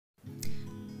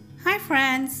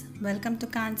friends, welcome to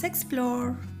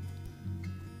KansExplore.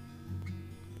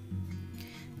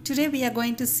 Today we are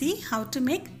going to see how to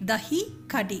make Dahi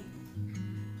Kadhi.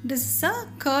 This is a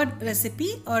curd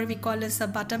recipe, or we call this a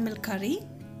buttermilk curry.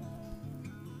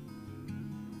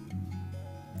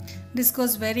 This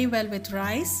goes very well with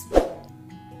rice.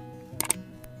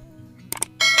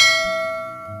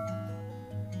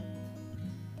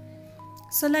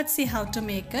 So let's see how to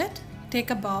make it. Take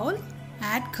a bowl,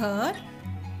 add curd,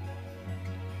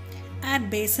 add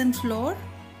besan flour,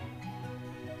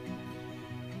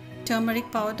 turmeric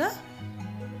powder,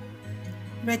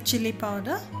 red chili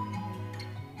powder,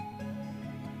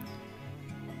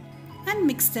 and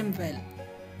mix them well.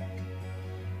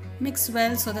 Mix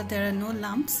well so that there are no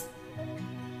lumps.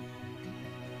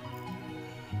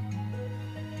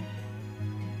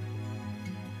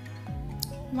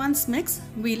 Once mixed,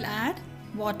 we'll add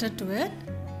water to it.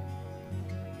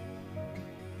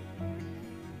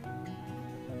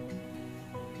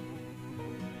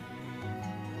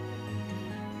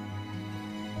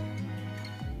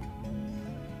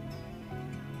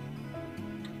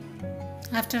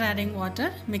 After adding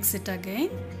water, mix it again.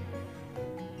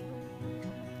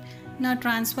 Now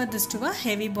transfer this to a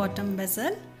heavy bottom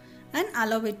vessel and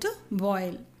allow it to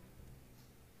boil.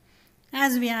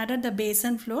 As we added the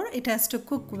besan flour, it has to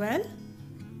cook well.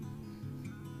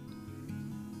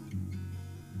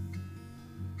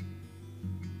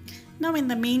 Now in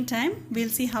the meantime, we'll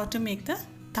see how to make the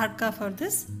tadka for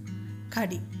this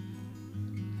kadhi.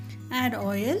 Add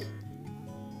oil,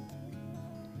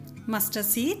 mustard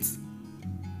seeds,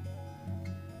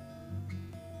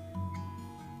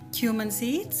 cumin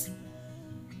seeds,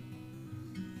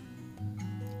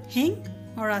 hing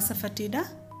or asafoetida,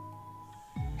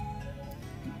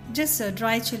 just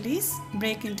dry chilies,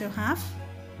 break into half,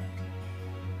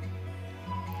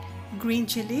 green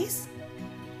chilies,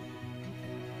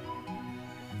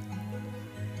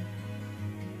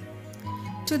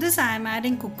 to this I am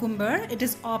adding cucumber. It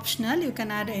is optional, you can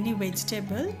add any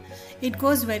vegetable. It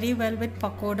goes very well with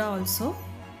pakoda also.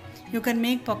 You can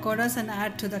make pakodas and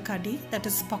add to the kadhi, that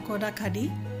is pakoda kadhi.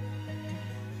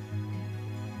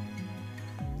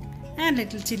 And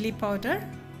little chili powder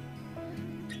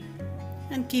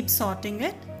and keep sauteing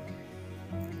it.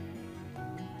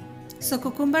 So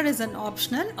cucumber is an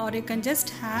optional, or you can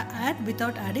just add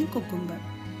without adding cucumber.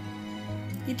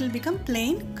 It will become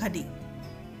plain kadhi.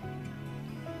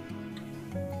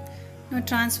 Now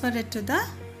transfer it to the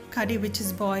kadhi which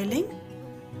is boiling.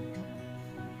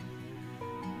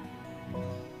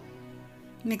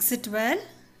 Mix it well.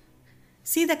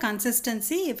 See the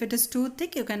consistency. If it is too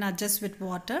thick, you can adjust with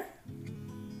water.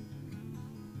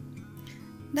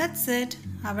 That's it.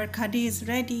 Our kadhi is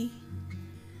ready.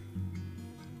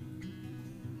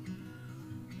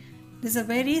 This is a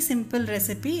very simple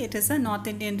recipe. It is a North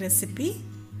Indian recipe.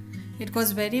 It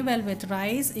goes very well with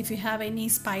rice. If you have any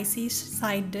spicy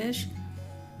side dish,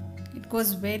 it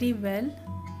goes very well.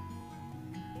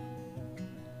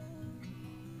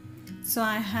 So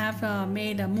I have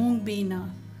made a moong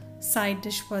bean side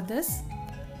dish for this.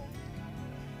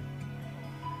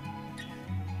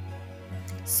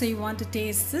 So you want to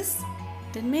taste this?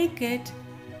 Then make it.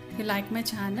 If you like my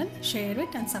channel, share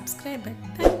it and subscribe it.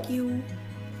 Thank you.